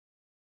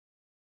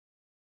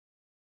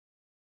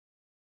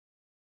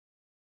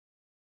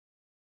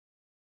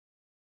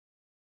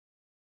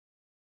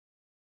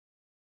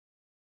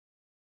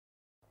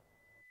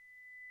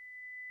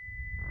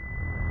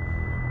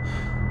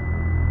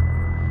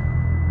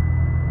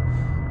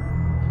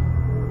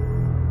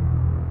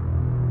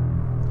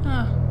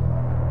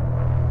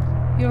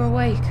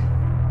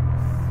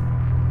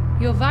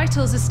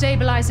Vitals are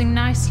stabilizing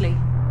nicely.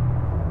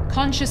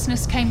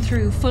 Consciousness came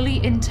through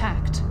fully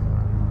intact.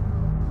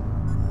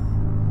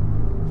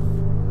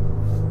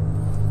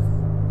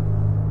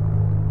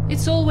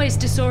 It's always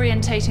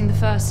disorientating the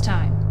first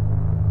time.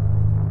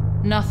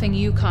 Nothing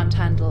you can't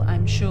handle,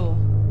 I'm sure.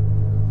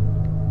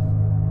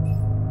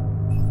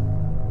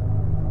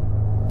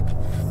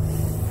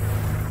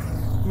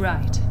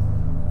 Right.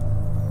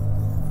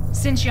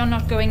 Since you're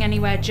not going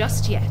anywhere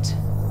just yet,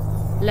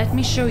 let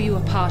me show you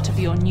a part of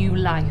your new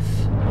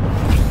life.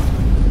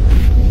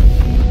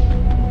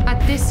 At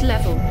this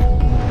level,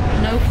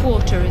 no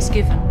quarter is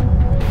given.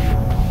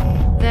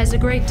 There's a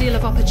great deal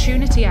of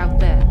opportunity out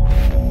there,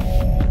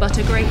 but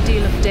a great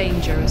deal of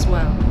danger as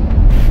well.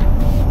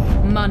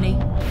 Money,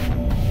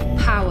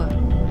 power,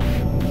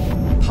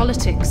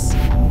 politics,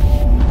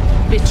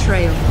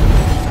 betrayal.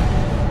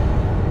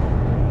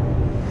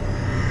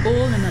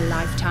 All in a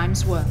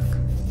lifetime's work.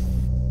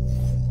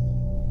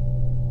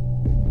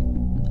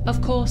 Of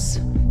course,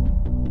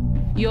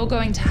 you're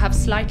going to have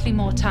slightly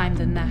more time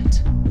than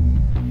that.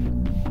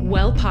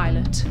 Well,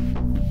 pilot,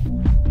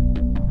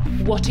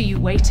 what are you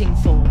waiting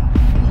for?